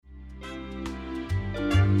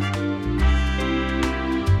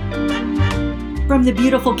From the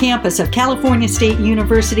beautiful campus of California State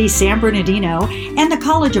University, San Bernardino, and the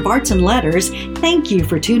College of Arts and Letters, thank you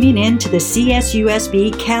for tuning in to the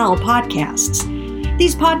CSUSB Cal podcasts.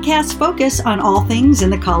 These podcasts focus on all things in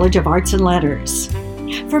the College of Arts and Letters.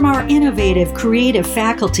 From our innovative, creative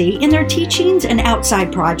faculty in their teachings and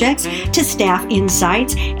outside projects to staff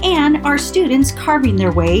insights and our students carving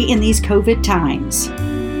their way in these COVID times.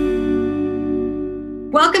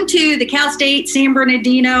 Welcome to the Cal State San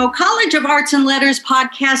Bernardino College of Arts and Letters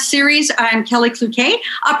podcast series. I'm Kelly Cloquet,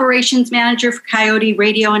 Operations Manager for Coyote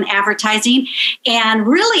Radio and Advertising, and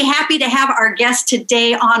really happy to have our guest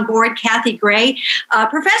today on board, Kathy Gray,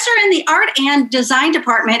 professor in the Art and Design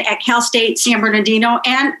Department at Cal State San Bernardino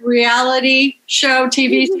and reality show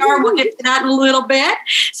TV star. We'll get to that in a little bit.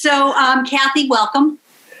 So, Kathy, welcome.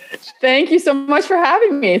 Thank you so much for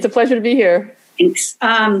having me. It's a pleasure to be here. Thanks.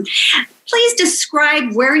 Please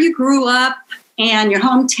describe where you grew up and your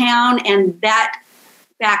hometown and that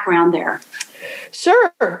background there.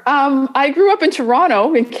 Sure. I grew up in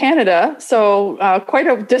Toronto, in Canada, so quite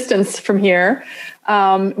a distance from here.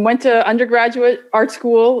 Went to undergraduate art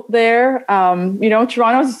school there.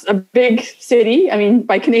 Toronto's a big city. I mean,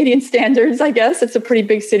 by Canadian standards, I guess it's a pretty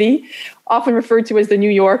big city, often referred to as the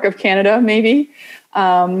New York of Canada, maybe.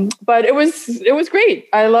 But it was great.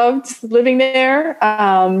 I loved living there.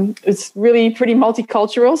 It's really pretty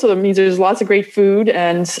multicultural. So that means there's lots of great food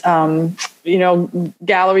and,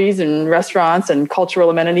 galleries and restaurants and cultural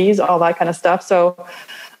amenities, all that kind of stuff. So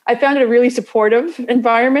I found it a really supportive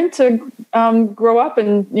environment to grow up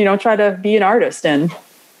and, try to be an artist in.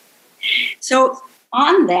 So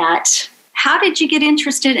on that, how did you get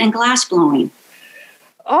interested in glass blowing?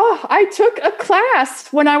 Oh, I took a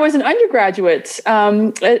class when I was an undergraduate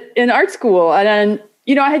in art school. And then,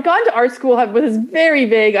 I had gone to art school with this very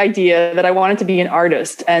vague idea that I wanted to be an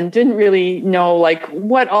artist and didn't really know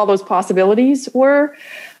what all those possibilities were.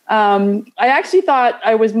 I actually thought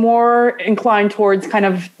I was more inclined towards kind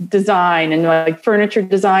of design and furniture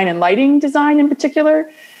design and lighting design in particular.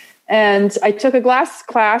 And I took a glass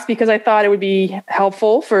class because I thought it would be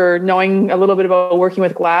helpful for knowing a little bit about working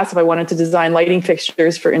with glass if I wanted to design lighting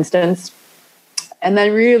fixtures, for instance. And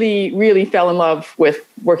then really, really fell in love with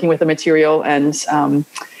working with the material and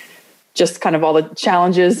just kind of all the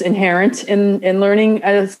challenges inherent in learning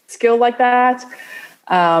a skill like that.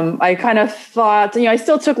 I kind of thought, I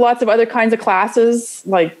still took lots of other kinds of classes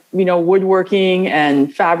woodworking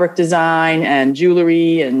and fabric design and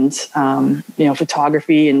jewelry and,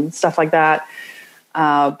 photography and stuff like that.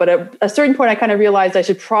 But at a certain point, I kind of realized I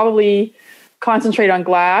should probably concentrate on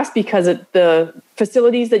glass because the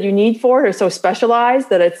facilities that you need for it are so specialized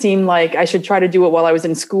that it seemed like I should try to do it while I was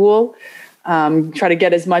in school. Try to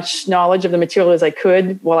get as much knowledge of the material as I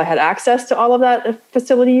could while I had access to all of that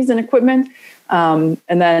facilities and equipment. And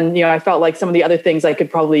then, I felt like some of the other things I could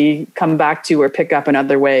probably come back to or pick up in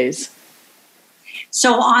other ways.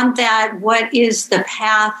 So on that, what is the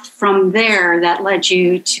path from there that led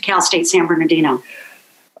you to Cal State San Bernardino?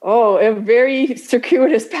 Oh, a very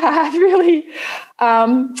circuitous path, really.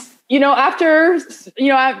 After,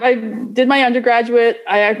 I did my undergraduate,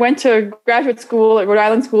 I went to graduate school at Rhode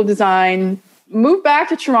Island School of Design, moved back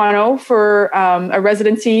to Toronto for a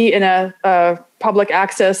residency in a public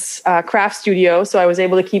access craft studio. So I was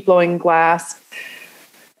able to keep blowing glass.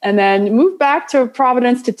 And then moved back to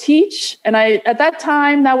Providence to teach. And at that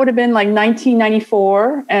time, that would have been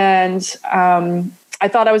 1994. And I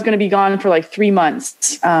thought I was going to be gone for 3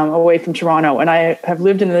 months away from Toronto. And I have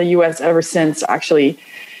lived in the US ever since, actually.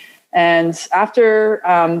 And after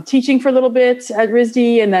teaching for a little bit at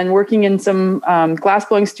RISD and then working in some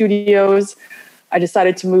glassblowing studios, I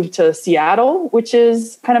decided to move to Seattle, which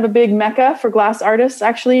is kind of a big mecca for glass artists,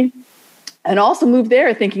 actually. And also moved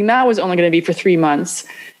there thinking that was only going to be for 3 months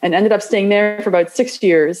and ended up staying there for about 6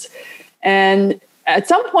 years. And at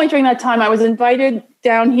some point during that time, I was invited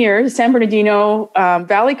down here to San Bernardino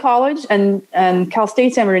Valley College and Cal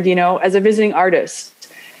State San Bernardino as a visiting artist.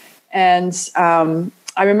 And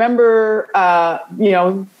I remember, at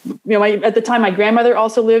the time, my grandmother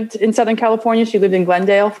also lived in Southern California. She lived in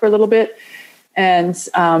Glendale for a little bit. And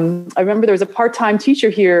I remember there was a part-time teacher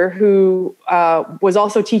here who was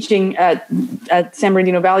also teaching at San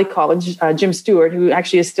Bernardino Valley College, Jim Stewart, who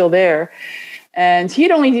actually is still there. And he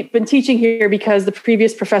had only been teaching here because the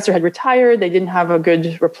previous professor had retired. They didn't have a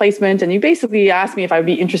good replacement. And he basically asked me if I would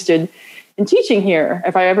be interested in teaching here,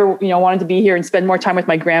 if I ever, wanted to be here and spend more time with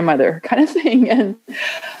my grandmother kind of thing. And,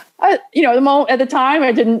 at the time,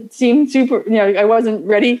 I didn't seem super, I wasn't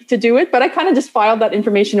ready to do it, but I kind of just filed that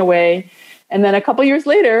information away. And then a couple of years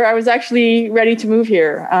later, I was actually ready to move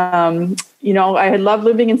here. I had loved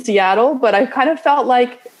living in Seattle, but I kind of felt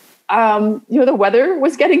like the weather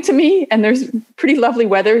was getting to me, and there's pretty lovely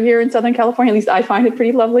weather here in Southern California. At least I find it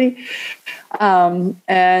pretty lovely.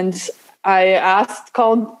 And I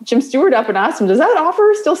called Jim Stewart up and asked him, does that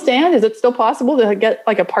offer still stand? Is it still possible to get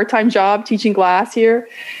like a part-time job teaching glass here?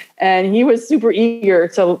 And he was super eager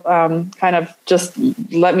to kind of just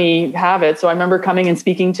let me have it. So I remember coming and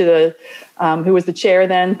speaking to the who was the chair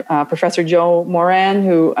then, Professor Joe Moran,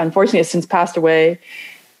 who unfortunately has since passed away,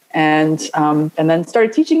 and then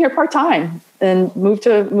started teaching here part-time and moved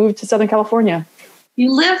to Southern California.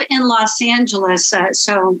 You live in Los Angeles,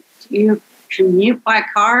 so you commute by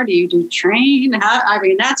car? Do you do train?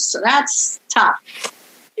 That's tough.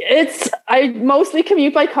 I mostly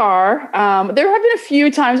commute by car. There have been a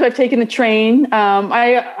few times where I've taken the train.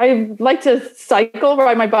 I like to cycle,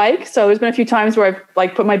 ride my bike. So there's been a few times where I've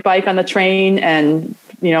like put my bike on the train and,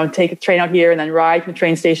 take a train out here and then ride from the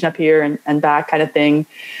train station up here and back kind of thing,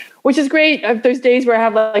 which is great. There's days where I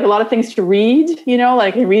have like a lot of things to read,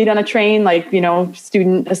 like I read on a train, like,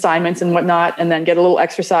 student assignments and whatnot, and then get a little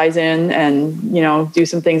exercise in and, do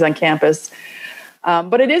some things on campus.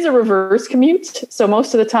 But it is a reverse commute. So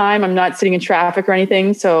most of the time I'm not sitting in traffic or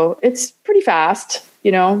anything. So it's pretty fast,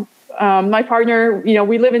 my partner,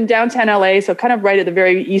 we live in downtown LA, so kind of right at the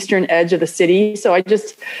very eastern edge of the city. So I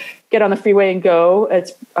just get on the freeway and go.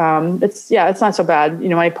 It's not so bad.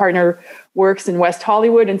 My partner works in West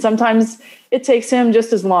Hollywood, and sometimes it takes him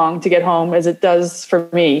just as long to get home as it does for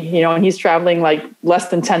me, and he's traveling like less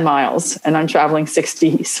than 10 miles and I'm traveling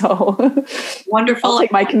 60. So wonderful. I'll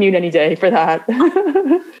take my commute any day for that.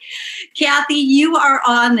 Kathy, you are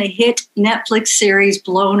on the hit Netflix series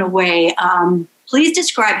Blown Away. Please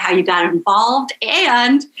describe how you got involved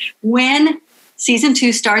and when season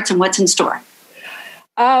 2 starts and what's in store.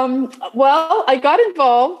 Well, I got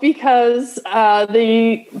involved because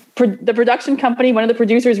the production company, one of the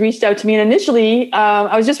producers, reached out to me, and initially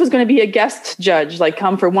I was going to be a guest judge, like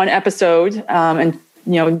come for one episode and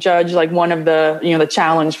judge like one of the the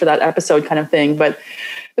challenge for that episode kind of thing. But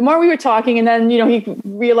the more we were talking, and then he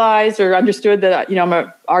realized or understood that I'm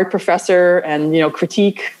an art professor and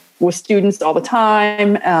critique with students all the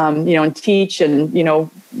time, and teach and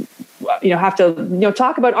have to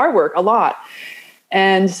talk about artwork a lot.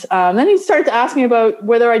 And then he started to ask me about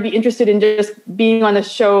whether I'd be interested in just being on the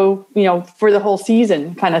show, for the whole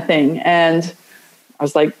season kind of thing. And I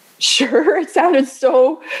was like, sure. It sounded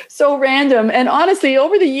so random. And honestly,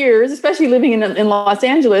 over the years, especially living in Los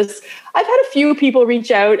Angeles, I've had a few people reach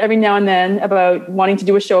out every now and then about wanting to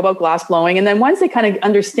do a show about glass blowing. And then once they kind of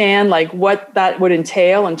understand like what that would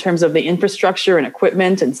entail in terms of the infrastructure and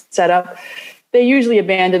equipment and setup, they usually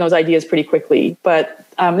abandon those ideas pretty quickly. But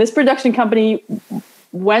this production company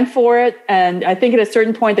went for it. And I think at a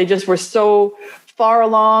certain point, they just were so far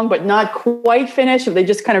along, but not quite finished. They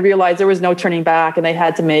just kind of realized there was no turning back and they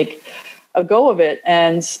had to make a go of it.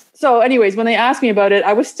 And so anyways, when they asked me about it,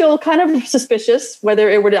 I was still kind of suspicious whether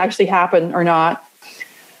it would actually happen or not.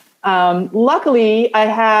 Luckily,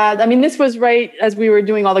 this was right as we were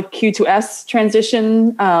doing all the Q2S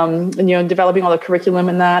transition, and, developing all the curriculum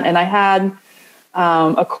and that. And I had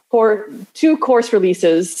two course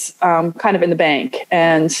releases kind of in the bank.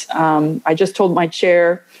 And I just told my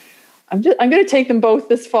chair, I'm going to take them both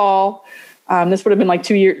this fall. This would have been like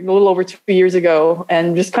a little over 2 years ago,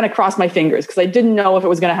 and just kind of cross my fingers because I didn't know if it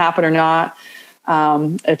was going to happen or not.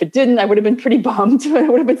 If it didn't, I would have been pretty bummed. I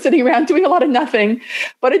would have been sitting around doing a lot of nothing,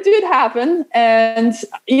 but it did happen. And,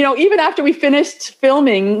 even after we finished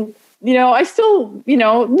filming, I still,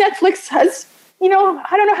 Netflix has, I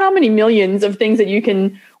don't know how many millions of things that you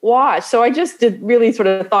can watch. So I just really sort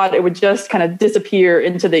of thought it would just kind of disappear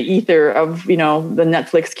into the ether of, the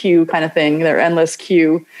Netflix queue kind of thing, their endless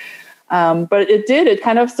queue. But it did. It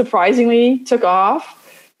kind of surprisingly took off.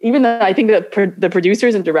 Even though I think that the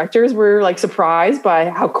producers and directors were like surprised by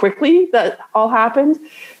how quickly that all happened.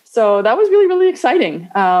 So that was really, really exciting.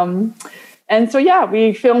 And so,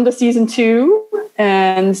 we filmed a season 2.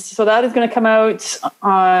 And so that is going to come out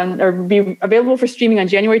or be available for streaming on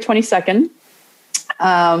January 22nd.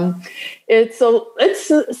 It's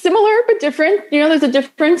similar but different. There's a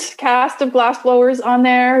different cast of glassblowers on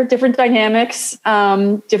there, different dynamics,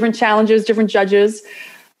 different challenges, different judges.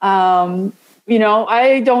 I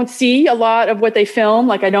don't see a lot of what they film.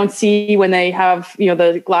 Like I don't see when they have,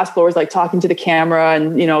 the glassblowers like talking to the camera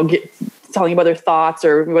and, telling about their thoughts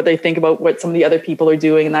or what they think about what some of the other people are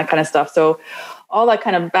doing and that kind of stuff. So all that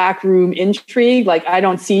kind of backroom intrigue, like I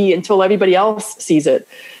don't see until everybody else sees it.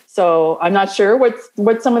 So I'm not sure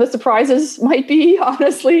what some of the surprises might be,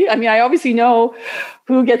 honestly. I mean, I obviously know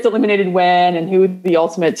who gets eliminated when and who the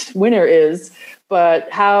ultimate winner is, but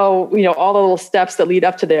how, all the little steps that lead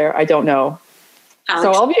up to there, I don't know. Alex.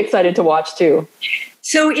 So I'll be excited to watch too.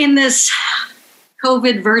 So in this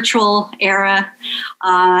COVID virtual era,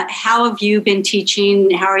 how have you been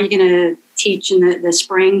teaching? How are you going to teach in the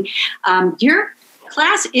spring? Your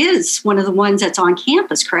class is one of the ones that's on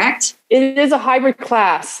campus, correct? It is a hybrid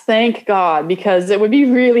class, thank God, because it would be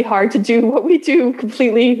really hard to do what we do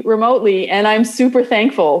completely remotely. And I'm super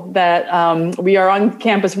thankful that we are on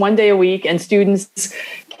campus one day a week and students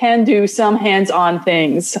can do some hands-on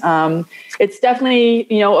things. It's definitely,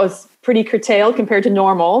 pretty curtailed compared to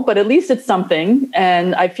normal, but at least it's something.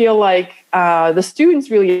 And I feel like the students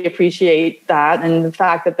really appreciate that, and the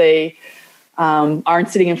fact that they aren't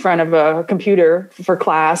sitting in front of a computer for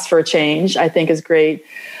class for a change, I think is great.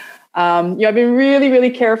 I've been really, really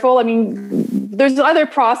careful. I mean, there's other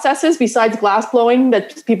processes besides glass blowing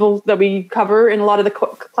that we cover in a lot of the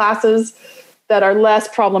classes that are less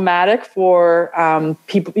problematic for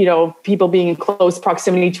people being in close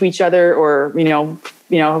proximity to each other, or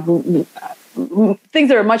things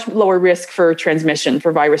that are much lower risk for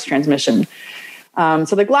virus transmission.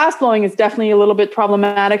 So the glass blowing is definitely a little bit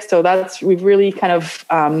problematic. So we've really kind of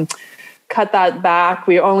cut that back.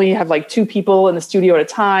 We only have like 2 people in the studio at a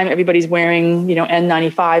time. Everybody's wearing,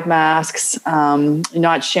 N95 masks,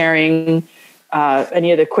 not sharing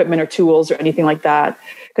any of the equipment or tools or anything like that.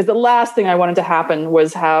 Because the last thing I wanted to happen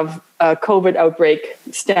was have a COVID outbreak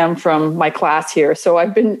stem from my class here. So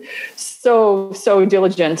I've been so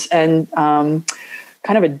diligent and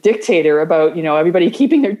kind of a dictator about, everybody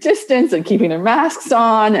keeping their distance and keeping their masks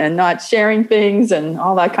on and not sharing things and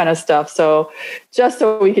all that kind of stuff. So just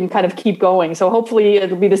so we can kind of keep going. So hopefully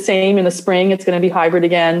it'll be the same in the spring. It's going to be hybrid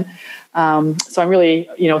again. So I'm really,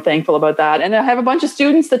 thankful about that. And I have a bunch of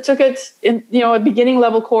students that took it in, a beginning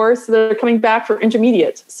level course that are coming back for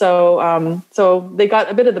intermediate. So, so they got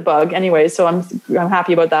a bit of the bug anyway. So I'm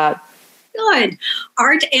happy about that. Good.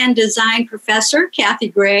 Art and design professor, Kathy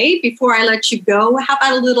Gray. Before I let you go, how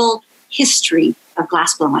about a little history of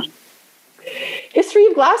glassblowing? History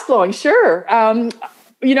of glassblowing, sure.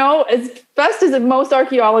 As best as most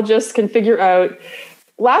archaeologists can figure out,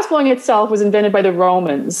 glassblowing itself was invented by the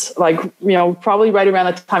Romans, probably right around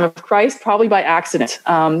the time of Christ, probably by accident.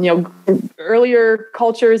 Earlier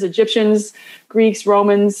cultures, Egyptians, Greeks,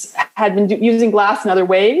 Romans, had been using glass in other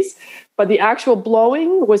ways. But the actual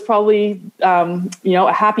blowing was probably,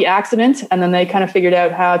 a happy accident. And then they kind of figured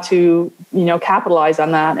out how to, capitalize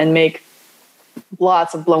on that and make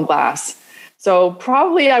lots of blown glass. So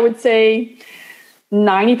probably I would say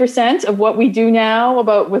 90% of what we do now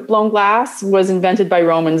with blown glass was invented by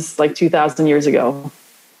Romans like 2,000 years ago.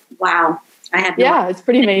 Wow. It's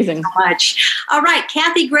pretty amazing. So much. All right.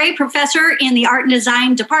 Kathy Gray, professor in the art and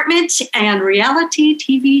design department and reality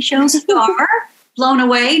TV show star. Blown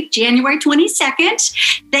Away, January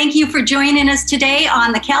 22nd. Thank you for joining us today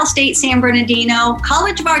on the Cal State San Bernardino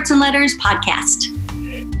College of Arts and Letters podcast.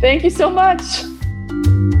 Thank you so much.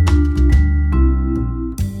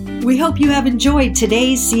 We hope you have enjoyed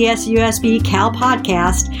today's CSUSB Cal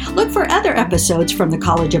podcast. Look for other episodes from the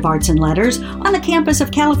College of Arts and Letters on the campus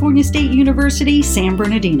of California State University, San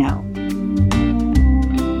Bernardino.